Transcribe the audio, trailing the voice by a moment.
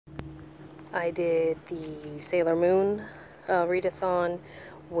I did the Sailor Moon readathon,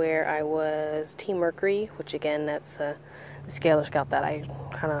 where I was Team Mercury, which again, that's the Scalar Scout that I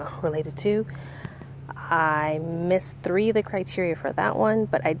kind of related to. I missed 3 of the criteria for that one,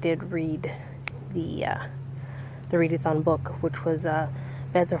 but I did read the readathon book, which was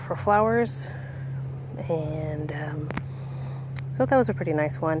Beds Are for Flowers, and so that was a pretty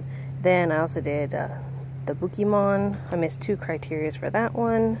nice one. Then I also did the Bukimon. I missed 2 criterias for that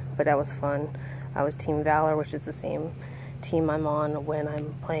one, but that was fun. I was Team Valor, which is the same team I'm on when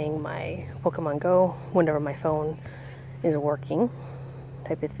I'm playing my Pokemon Go, whenever my phone is working,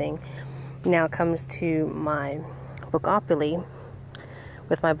 type of thing. Now it comes to my Bookopoly.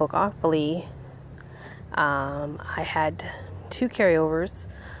 With my Bookopoly, I had 2 carryovers,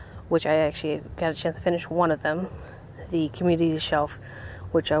 which I actually got a chance to finish one of them. The Community Shelf,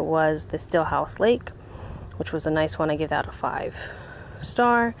 which was the Stillhouse Lake, which was a nice one. I gave that a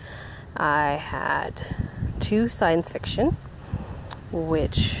 5-star. I had 2 science fiction,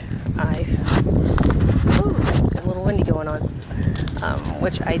 which got a little windy going on,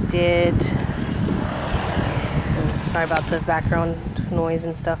 which I did. Sorry about the background noise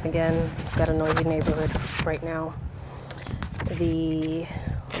and stuff again. Got a noisy neighborhood right now. Let me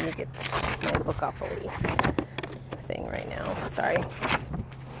get my Bookopoly thing right now. Sorry.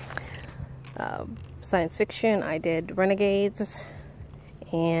 Science fiction, I did Renegades,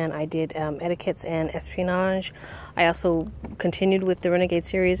 and I did Etiquettes and Espionage. I also continued with the Renegade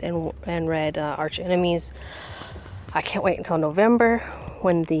series and read Arch Enemies. I can't wait until November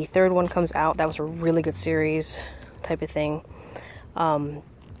when the 3rd one comes out. That was a really good series, type of thing.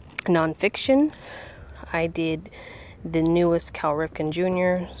 Nonfiction, I did the newest Cal Ripken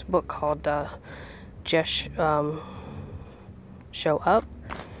Jr.'s book called Just Show Up.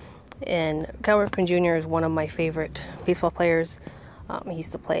 And Cal Ripken Jr. is one of my favorite baseball players. He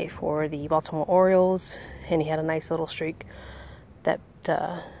used to play for the Baltimore Orioles, and he had a nice little streak that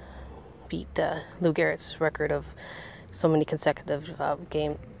beat Lou Gehrig's record of so many consecutive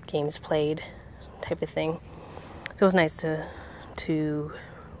games played, type of thing. So it was nice to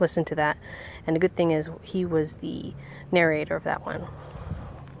listen to that. And the good thing is he was the narrator of that one,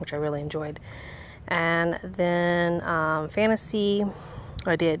 which I really enjoyed. And then fantasy,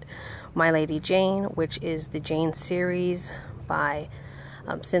 I did My Lady Jane, which is the Jane series by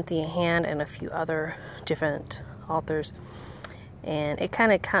Cynthia Hand and a few other different authors. And it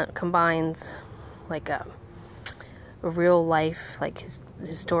kind of combines like a real life, like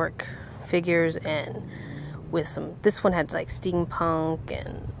historic figures, and with some, this one had like steampunk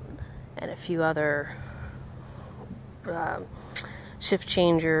and a few other shift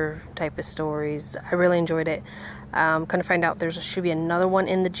changer type of stories. I really enjoyed it. Kind of find out there should be another one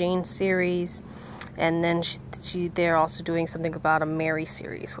in the Jane series, and then they're also doing something about a Mary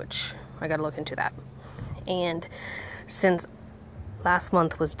series, which I gotta look into that. And since last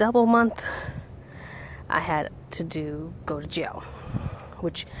month was double month, I had to go to jail,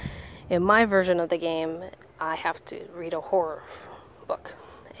 which in my version of the game, I have to read a horror book,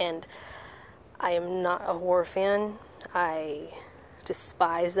 and I am not a horror fan. I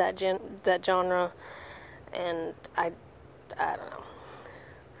despise that genre, and I don't know.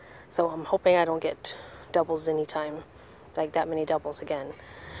 So I'm hoping I don't get doubles anytime, like that many doubles again.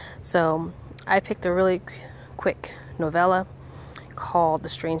 So I picked a really quick novella called The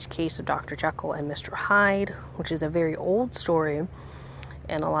Strange Case of Dr. Jekyll and Mr. Hyde, which is a very old story,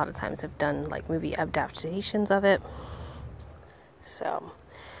 and a lot of times have done like movie adaptations of it. So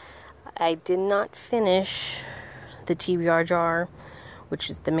I did not finish the TBR jar, which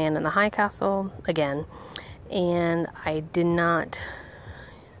is The Man in the High Castle, again, and I did not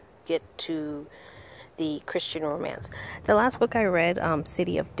get to the Christian romance. The last book I read,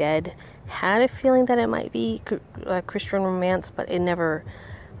 City of Dead, had a feeling that it might be Christian romance, but it never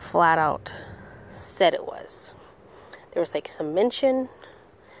flat out said it was. There was like some mention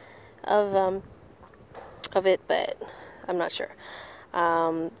of it, but I'm not sure.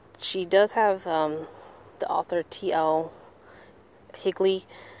 She does have the author T.L. Higley.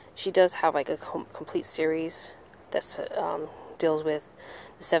 She does have like a complete series that deals with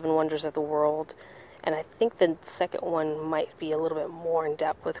the 7 wonders of the world, and I think the second one might be a little bit more in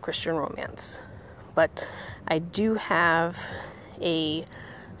depth with Christian romance. But I do have a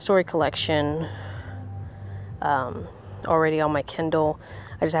story collection already on my Kindle.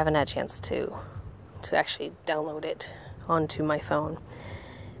 I just haven't had a chance to actually download it onto my phone.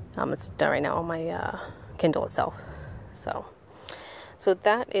 It's done right now on my Kindle itself. So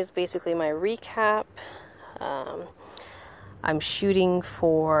that is basically my recap. I'm shooting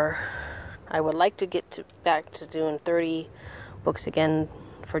for, I would like to get back to doing 30 books again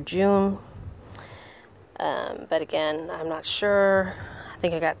for June, But again, I'm not sure. I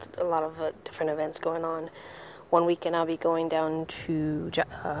think I got a lot of different events going on. One weekend I'll be going down to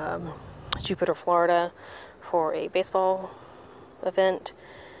Jupiter, Florida for a baseball event.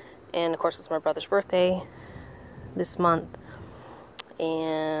 And of course it's my brother's birthday this month.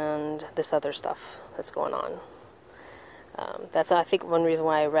 And this other stuff that's going on. That's, I think, one reason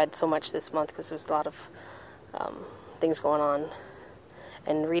why I read so much this month, because there's a lot of things going on.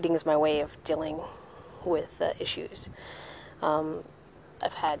 And reading is my way of dealing with issues.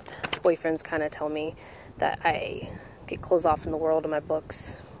 I've had boyfriends kind of tell me that I get closed off in the world in my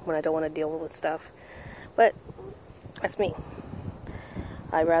books when I don't want to deal with stuff. But that's me.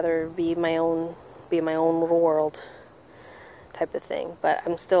 I'd rather be in my own little world type of thing. But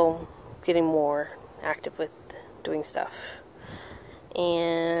I'm still getting more active with doing stuff.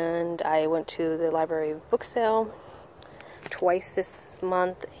 And I went to the library book sale twice this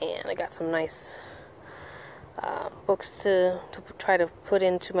month, and I got some nice books to try to put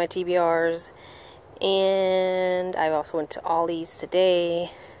into my TBRs. And I also went to Ollie's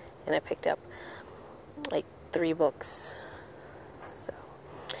today, and I picked up like 3 books. So,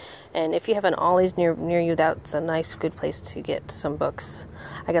 and if you have an Ollie's near you, that's a nice, good place to get some books.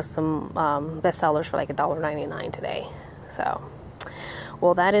 I got some bestsellers for like $1.99 today. So,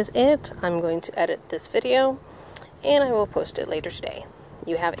 well, that is it. I'm going to edit this video, and I will post it later today.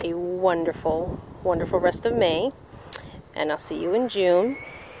 You have a wonderful, wonderful rest of May, and I'll see you in June.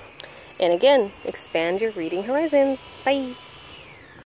 And again, expand your reading horizons. Bye!